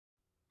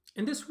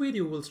In this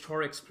video, we'll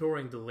start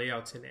exploring the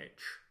layouts in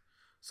Edge.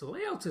 So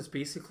layouts is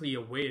basically a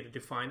way to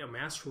define a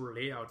master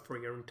layout for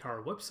your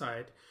entire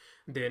website.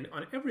 Then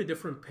on every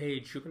different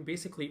page, you can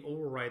basically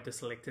override the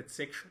selected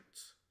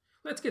sections.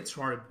 Let's get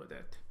started with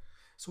it.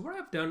 So what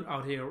I've done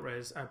out here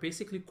is I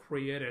basically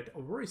created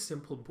a very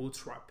simple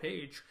bootstrap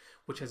page,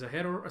 which has a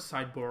header, a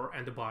sidebar,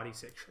 and the body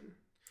section.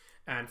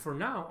 And for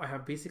now, I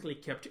have basically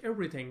kept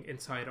everything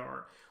inside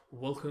our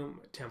welcome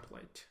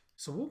template.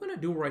 So what we're going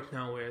to do right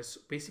now is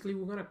basically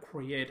we're going to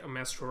create a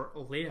master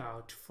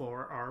layout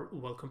for our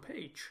welcome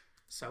page.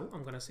 So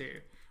I'm going to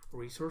say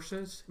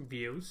resources,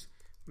 views,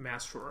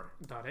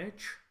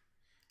 master.h,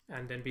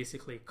 and then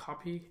basically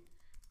copy,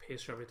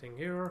 paste everything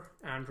here,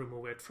 and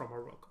remove it from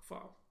our welcome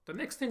file. The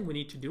next thing we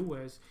need to do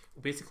is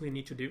we basically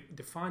need to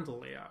define the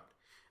layout.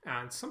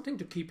 And something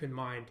to keep in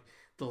mind,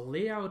 the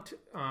layout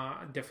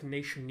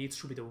definition needs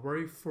to be the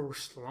very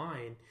first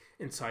line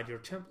inside your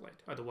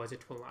template, otherwise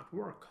it will not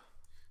work.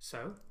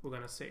 So we're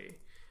going to say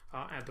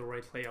add the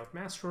right layout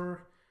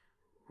master,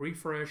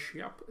 refresh.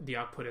 Yep, the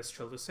output is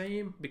still the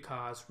same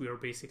because we are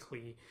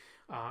basically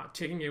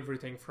taking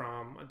everything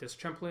from this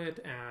template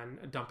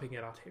and dumping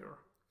it out here.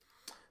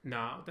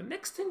 Now, the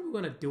next thing we're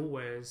going to do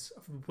is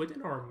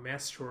within our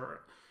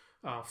master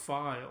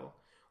file,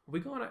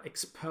 we're going to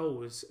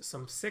expose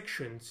some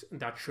sections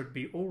that should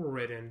be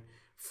overridden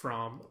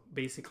from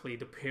basically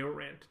the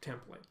parent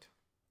template.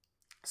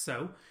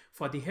 So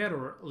for the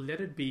header, let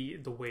it be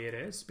the way it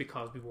is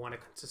because we want a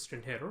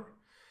consistent header.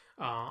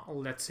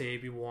 Let's say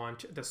we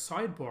want the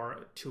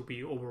sidebar to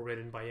be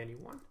overridden by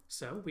anyone.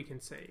 So we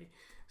can say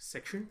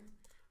section,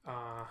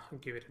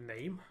 give it a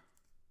name.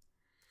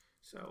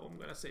 So I'm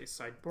going to say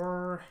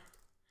sidebar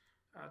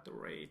at the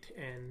rate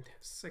end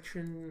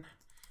section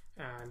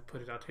and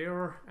put it out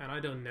here. And I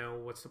don't know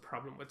what's the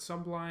problem with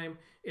Sublime.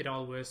 It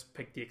always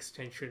picked the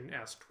extension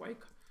as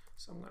twig.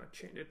 So I'm going to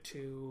change it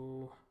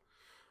to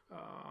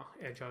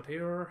Edge out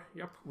here.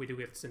 Yep, we do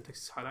get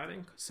syntax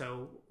highlighting.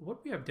 So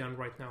what we have done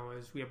right now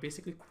is we have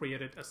basically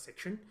created a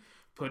section,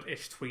 put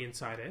h3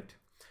 inside it,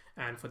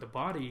 and for the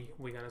body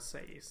we're gonna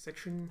say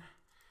section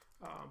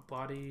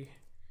body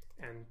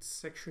and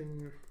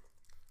section.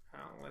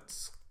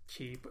 Let's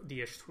keep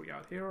the h3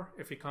 out here.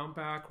 If you come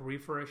back,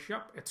 refresh,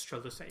 yep, it's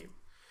still the same.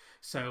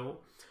 So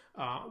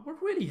what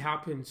really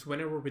happens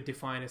whenever we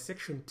define a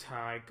section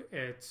tag,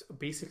 it's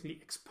basically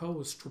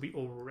exposed to be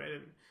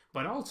overridden.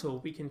 But also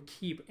we can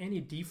keep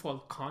any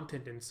default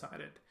content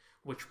inside it,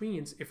 which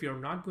means if you're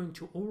not going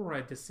to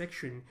override this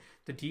section,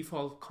 the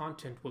default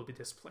content will be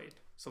displayed.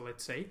 So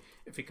let's say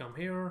if we come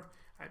here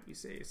and we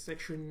say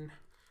section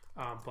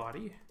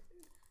body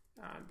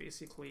and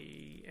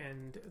basically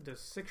end the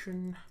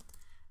section,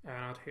 and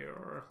out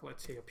here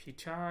let's say a p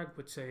tag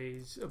which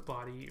says a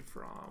body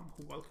from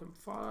welcome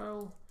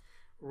file,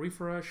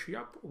 refresh,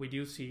 yep, we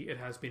do see it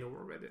has been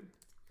overridden.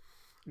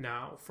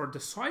 Now for the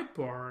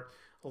sidebar,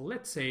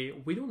 let's say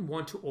we don't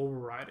want to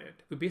override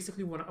it. We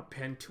basically want to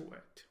append to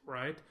it,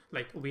 right?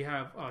 Like we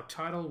have a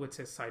title which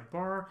says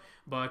sidebar,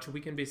 but we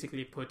can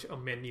basically put a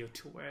menu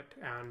to it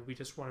and we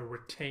just want to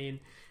retain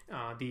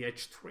the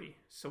h3.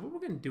 So what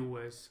we're going to do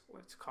is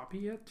let's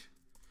copy it,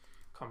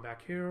 come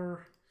back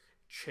here,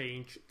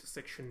 change the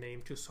section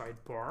name to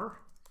sidebar,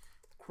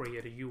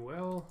 create a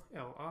ul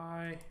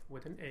li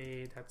with an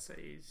a that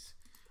says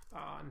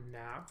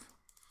nav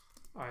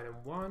item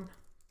 1,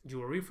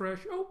 do a refresh.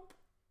 Oh,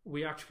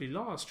 we actually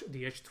lost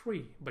the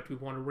h3, but we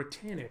want to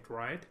retain it,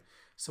 right?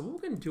 So what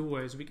we can do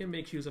is we can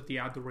make use of the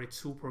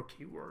 @super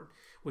keyword,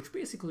 which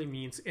basically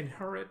means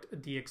inherit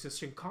the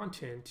existing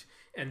content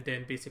and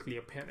then basically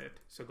append it.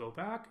 So go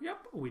back,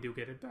 yep, we do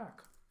get it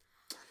back.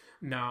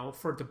 Now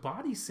for the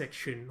body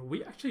section,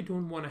 we actually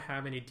don't want to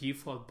have any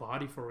default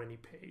body for any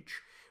page.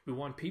 We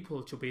want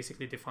people to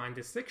basically define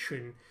this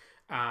section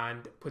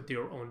and put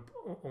their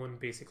own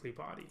basically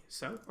body.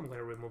 So I'm going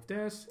to remove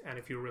this, and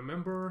if you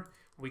remember,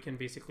 we can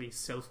basically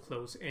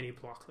self-close any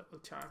block level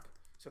tag.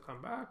 So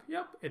come back,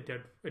 yep,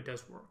 it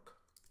does work.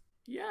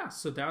 Yeah,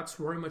 so that's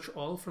very much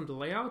all from the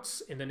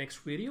layouts. In the next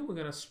video, we're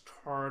going to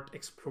start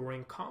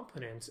exploring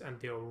components, and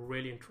they're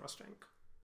really interesting.